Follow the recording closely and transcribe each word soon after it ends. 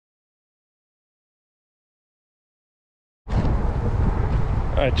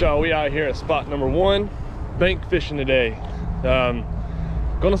right, y'all, we out here at spot number 1, bank fishing today.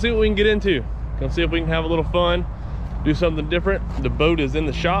 Gonna see what we can get into. Gonna see if we can have a little fun, do something different. The boat is in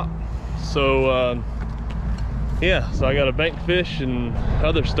the shop, so yeah, so I got a bank fish and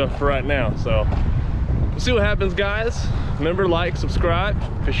other stuff for right now. So we'll see what happens, guys. Remember, like, subscribe.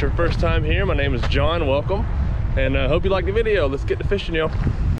 If it's your first time here, my name is John. Welcome, and hope you like the video. Let's get to fishing, y'all.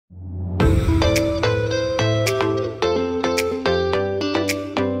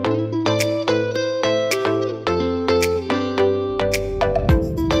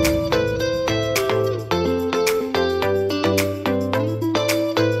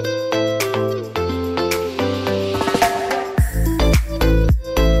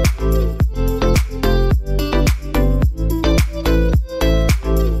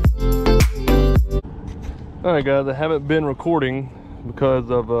 Alright guys, I haven't been recording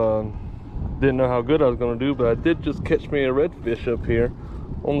because of didn't know how good I was going to do, but I did just catch me a redfish up here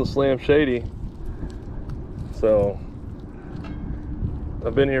on the Slam Shady. So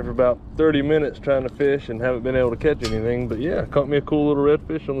I've been here for about 30 minutes trying to fish and haven't been able to catch anything, but yeah, caught me a cool little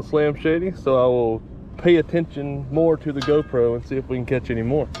redfish on the Slam Shady, so I will pay attention more to the GoPro and see if we can catch any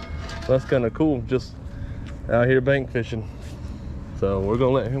more. So that's kind of cool, just out here bank fishing. So we're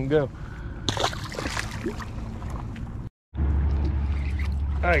gonna let him go.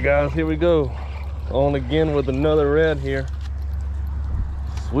 All right guys, here we go. On again with another red here.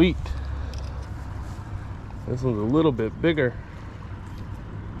 Sweet. This one's a little bit bigger.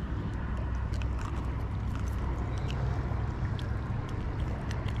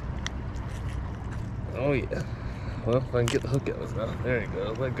 Oh yeah. Well, if I can get the hook out of his mouth. There you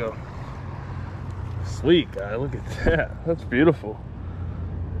go, let go. Sweet guy, look at that. That's beautiful.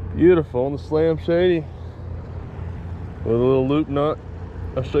 Beautiful on the Slam Shady. With a little loop knot.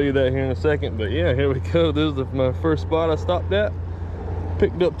 I'll show you that here in a second, but yeah, here we go. This is my first spot I stopped at.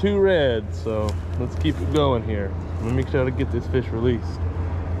 Picked up 2 reds, so let's keep it going here. Let me try to get this fish released.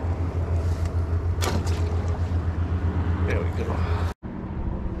 There we go.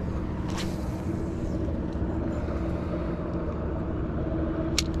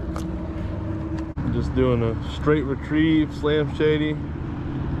 I'm just doing a straight retrieve, Slam Shady.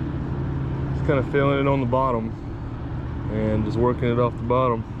 Just kind of feeling it on the bottom and just working it off the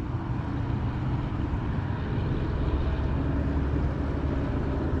bottom.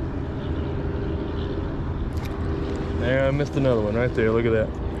 There, I missed another one right there. Look at that.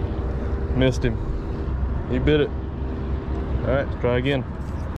 Missed him. He bit it. All right, let's try again.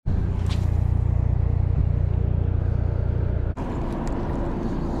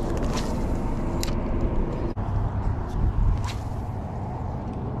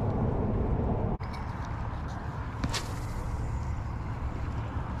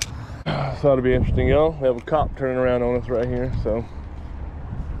 Thought it'd be interesting, y'all. We have a cop turning around on us right here, so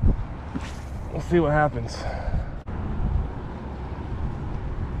we'll see what happens.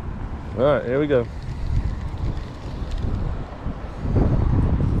 All right, here we go. Hey,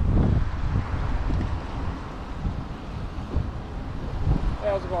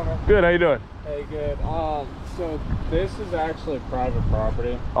 how's it going, man? Good, how you doing? Hey, good. So this is actually private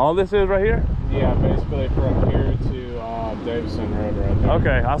property. All this is right here? Yeah, basically from here to Davison Road right there.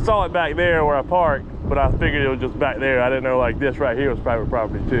 Okay, I saw it back there where I parked, but I figured it was just back there. I didn't know like this right here was private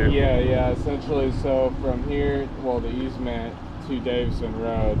property too. Yeah, essentially. So from here, well, the easement to Davison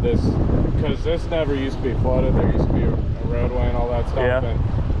Road, because this never used to be flooded. There used to be a roadway and all that stuff. Yeah.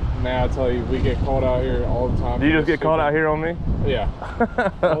 And man, I tell you, we get caught out here all the time. Do you just get caught out here on me? Yeah.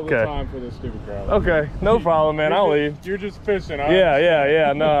 All Okay. the time for this stupid crowd. Okay, no problem, man. I'll leave. You're just fishing, huh?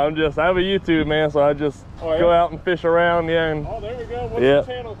 Yeah. No, I have a YouTube, man, so I just go out and fish around, yeah. And, oh, there we go. What's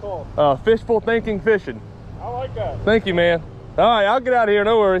the channel called? Fishful Thinking Fishing. I like that. Thank you, man. All right, I'll get out of here,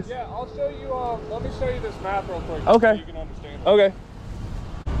 no worries. Yeah, I'll show you, let me show you this map real quick. Okay. So you can understand it. Okay.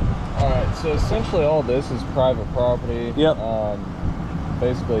 All right, so essentially all this is private property. Yep.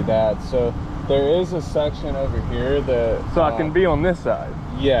 Basically that. So there is a section over here that... So I can be on this side?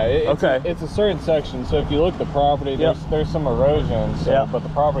 Yeah, okay. It's a certain section. So if you look at the property, there's some erosion, so, but the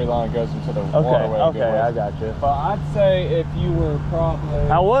property line goes into the waterway. Okay, I got you. But I'd say if you were probably...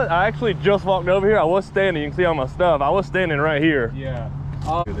 I actually just walked over here. I was standing. You can see all my stuff. I was standing right here. Yeah.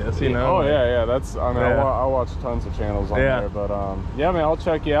 This, you know? Oh yeah, that's, I mean, I watch tons of channels on there, but yeah, man, I'll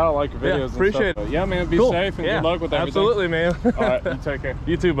check you out, like your videos and appreciate stuff. it. But yeah, man, be safe and good luck with everything. Absolutely, man. All right, you take care.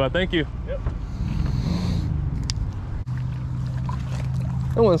 You too, bud. Thank you. Yep.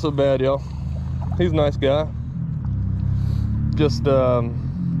 That wasn't so bad, y'all. He's a nice guy. Just out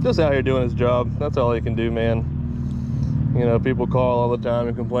here doing his job. That's all he can do, man. You know, people call all the time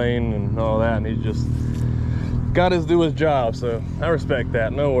and complain and all that, and he's just gotta do his job, so I respect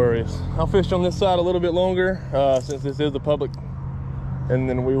that, no worries. I'll fish on this side a little bit longer since this is the public, and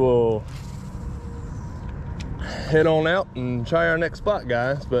then we will head on out and try our next spot,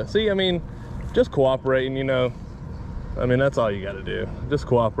 guys. But see, I mean, just cooperating, you know, I mean, that's all you got to do. Just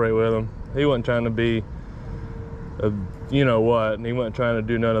cooperate with him. He wasn't trying to be a, you know what, and he wasn't trying to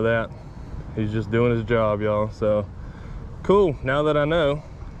do none of that. He's just doing his job, y'all. So cool, now that I know.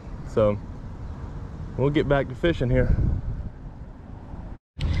 So we'll get back to fishing here.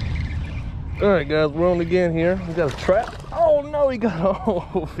 All right, guys, we're on again here. We got a trout. Oh no, he got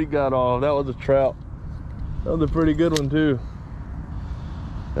off. He got off. That was a trout. That was a pretty good one too.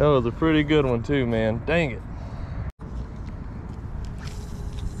 That was a pretty good one too, man. Dang it.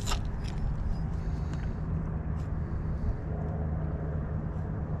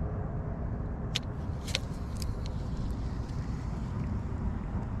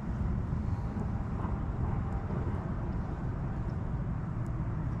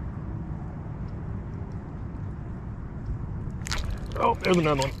 Oh, there's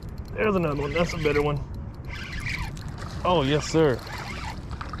another one. There's another one. That's a better one. Oh, yes, sir.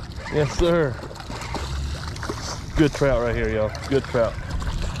 Yes, sir. Good trout right here, y'all. Good trout.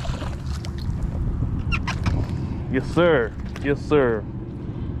 Yes, sir. Yes, sir.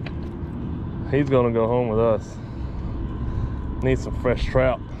 He's gonna go home with us. Need some fresh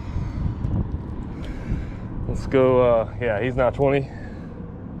trout. Let's go. Yeah, he's now 20.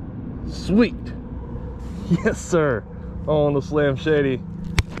 Sweet. Yes, sir. On the Slam Shady.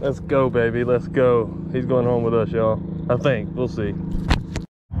 Let's go, baby. Let's go. He's going home with us, y'all. I think. We'll see.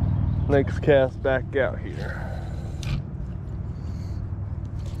 Next cast back out here.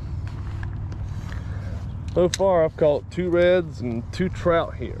 So far, I've caught 2 reds and 2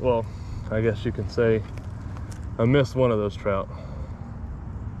 trout here. Well, I guess you can say I missed one of those trout.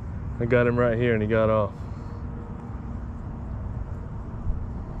 I got him right here and he got off.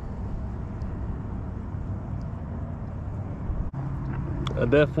 I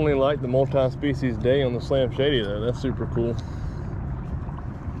definitely like the multi-species day on the Slam Shady though. That's super cool.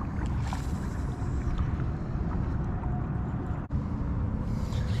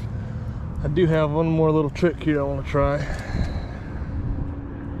 I do have one more little trick here I want to try.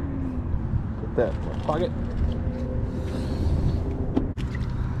 Put that in my pocket.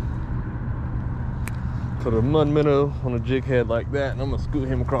 Put a mud minnow on a jig head like that, and I'm gonna scoot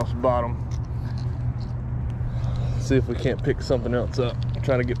him across the bottom. See if we can't pick something else up.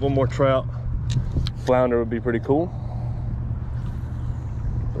 Try to get one more trout. Flounder would be pretty cool.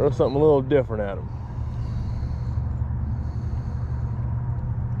 Throw something a little different at him.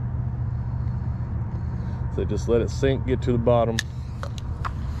 So just let it sink, get to the bottom.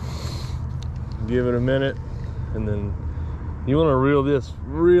 Give it a minute, and then you want to reel this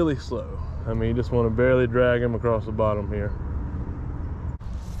really slow. I mean, you just want to barely drag him across the bottom here.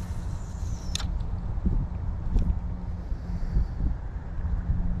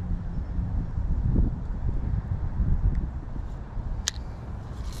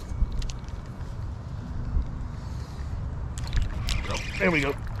 There we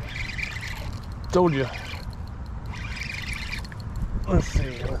go. Told you. Let's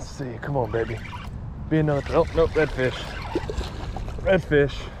see, let's see. Come on, baby. Be another. Oh, nope, redfish.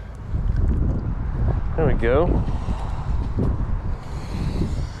 Redfish. There we go.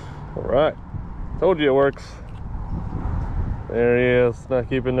 All right. Told you it works. There he is. Not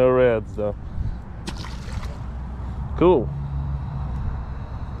keeping no reds, though. Cool.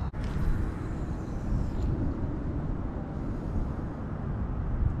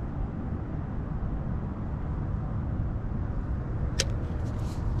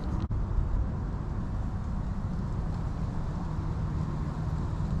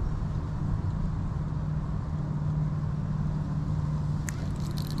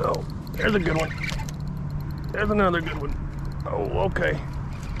 Oh, there's a good one. There's another good one. Oh, okay.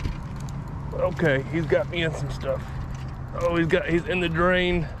 Okay, he's got me in some stuff. Oh, he's in the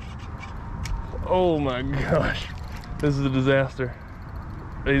drain. Oh my gosh. This is a disaster.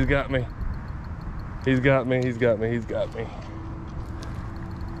 He's got me. He's got me, he's got me, he's got me.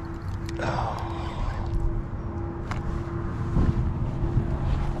 Oh.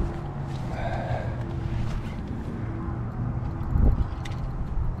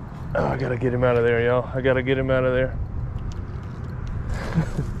 Oh, I gotta get him out of there, y'all. I gotta get him out of there.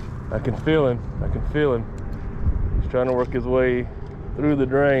 I can feel him. I can feel him. He's trying to work his way through the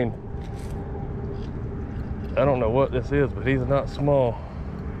drain. I don't know what this is, but he's not small.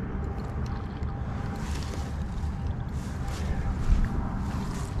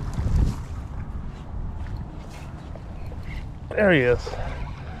 There he is.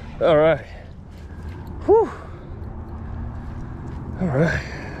 All right. Whew. All right,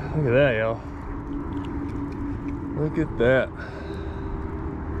 look at that, y'all. Look at that.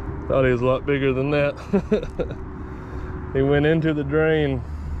 Thought he was a lot bigger than that. He went into the drain.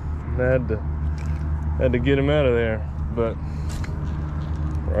 I had to get him out of there. But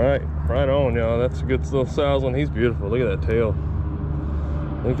right on, y'all. That's a good little size one. He's beautiful. Look at that tail.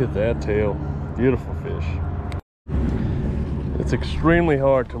 Look at that tail. Beautiful fish. It's extremely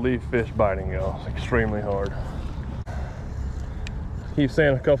hard to leave fish biting, y'all. It's extremely hard. Keep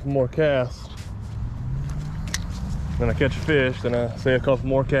saying a couple more casts. Then I catch a fish, then I say a couple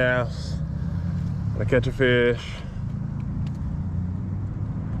more casts, and I catch a fish.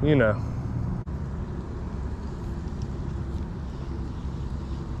 You know.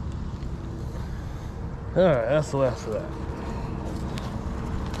 All right, that's the last of that.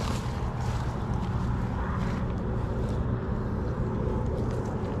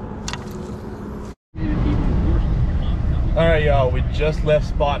 All right, y'all, we just left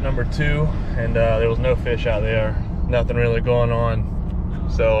spot number 2, and there was no fish out there. Nothing really going on.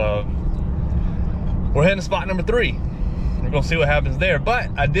 So we're heading to spot number 3. We're gonna see what happens there. But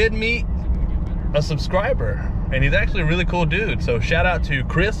I did meet a subscriber, and he's actually a really cool dude. So shout out to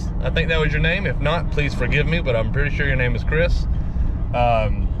Chris. I think that was your name. If not, please forgive me, but I'm pretty sure your name is Chris.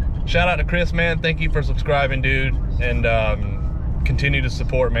 Shout out to Chris, man. Thank you for subscribing, dude, and continue to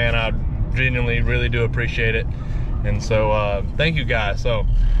support, man. I genuinely really do appreciate it. And so thank you guys. So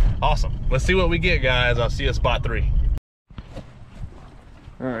awesome. Let's see what we get, guys. I'll see you at spot 3.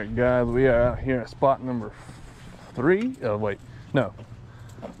 All right, guys, we are out here at spot number 3. Oh wait, no,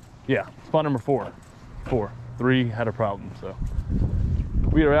 yeah, spot number 4. 3 had a problem. So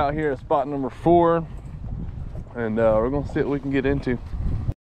we are out here at spot number 4, and we're gonna see what we can get into.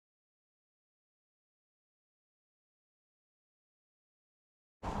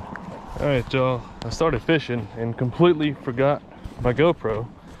 All right, y'all, I started fishing and completely forgot my GoPro,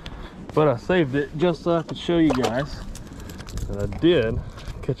 but I saved it just so I could show you guys that I did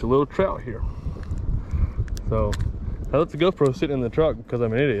catch a little trout here. So I let the GoPro sit in the truck because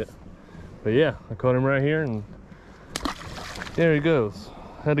I'm an idiot, but yeah, I caught him right here, and there he goes.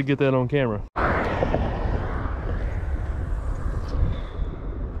 Had to get that on camera.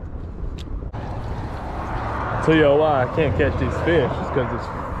 I'll tell y'all why I can't catch these fish. It's because this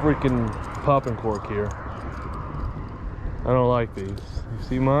freaking popping cork here. I don't like these. You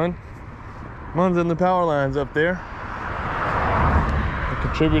see mine? Mine's in the power lines up there. I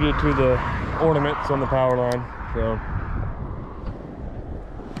contributed to the ornaments on the power line, so.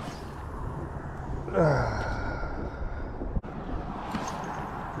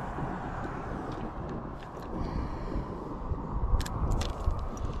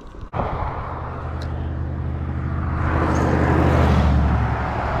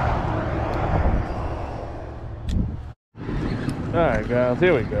 All right, guys,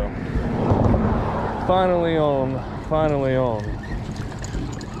 here we go. Finally on.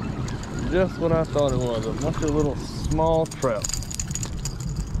 Just what I thought it was, a bunch of little small trout.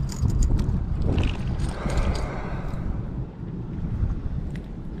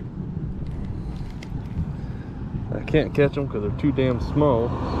 I can't catch them because they're too damn small,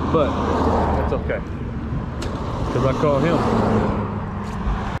 but that's okay, because I caught him.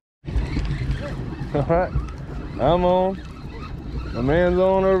 All right, I'm on. My man's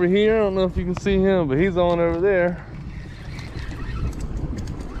on over here. I don't know if you can see him, but he's on over there.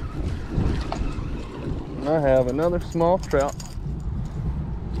 And I have another small trout.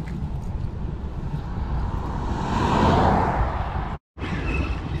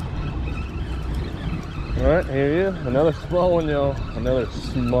 All right, here he is. Another small one, y'all. Another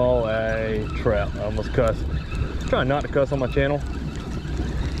small trout. I almost cussed. I'm trying not to cuss on my channel.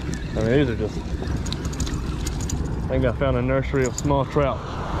 I mean, these are just, I think I found a nursery of small trout.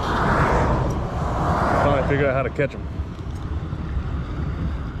 Finally figure out how to catch them.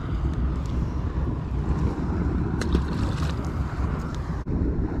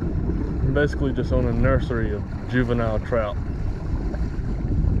 I'm basically just on a nursery of juvenile trout.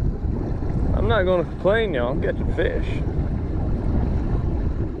 I'm not going to complain, y'all. I'm catching fish.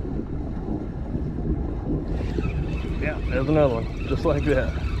 Yeah, there's another one, just like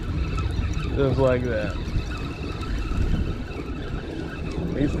that. Just like that.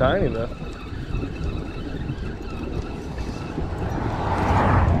 He's tiny though.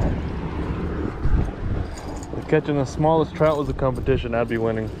 If catching the smallest trout was a competition, I'd be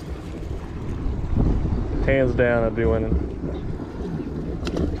winning. Hands down, I'd be winning.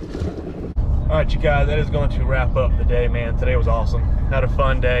 All right, you guys, that is going to wrap up the day, man. Today was awesome. Had a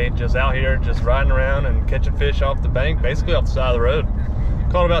fun day, just out here, just riding around and catching fish off the bank, basically off the side of the road.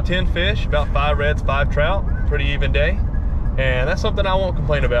 Caught about 10 fish, about 5 reds, 5 trout. Pretty even day. And that's something I won't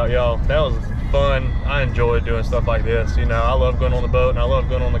complain about, y'all. That was fun. I enjoyed doing stuff like this. You know, I love going on the boat and I love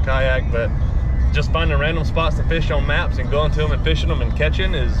going on the kayak, but just finding random spots to fish on maps and going to them and fishing them and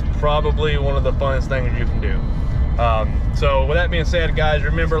catching is probably one of the funnest things you can do. So with that being said, guys,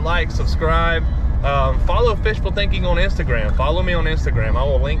 remember, like, subscribe, follow Fishful Thinking on Instagram. Follow me on Instagram. I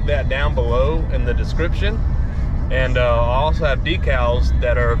will link that down below in the description. And I also have decals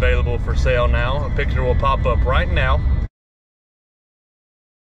that are available for sale now. A picture will pop up right now.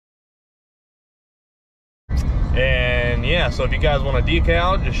 And yeah, so if you guys want a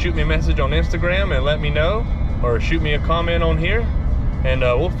decal, just shoot me a message on Instagram and let me know, or shoot me a comment on here, and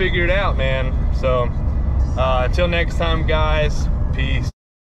we'll figure it out, man. So until next time, guys, peace.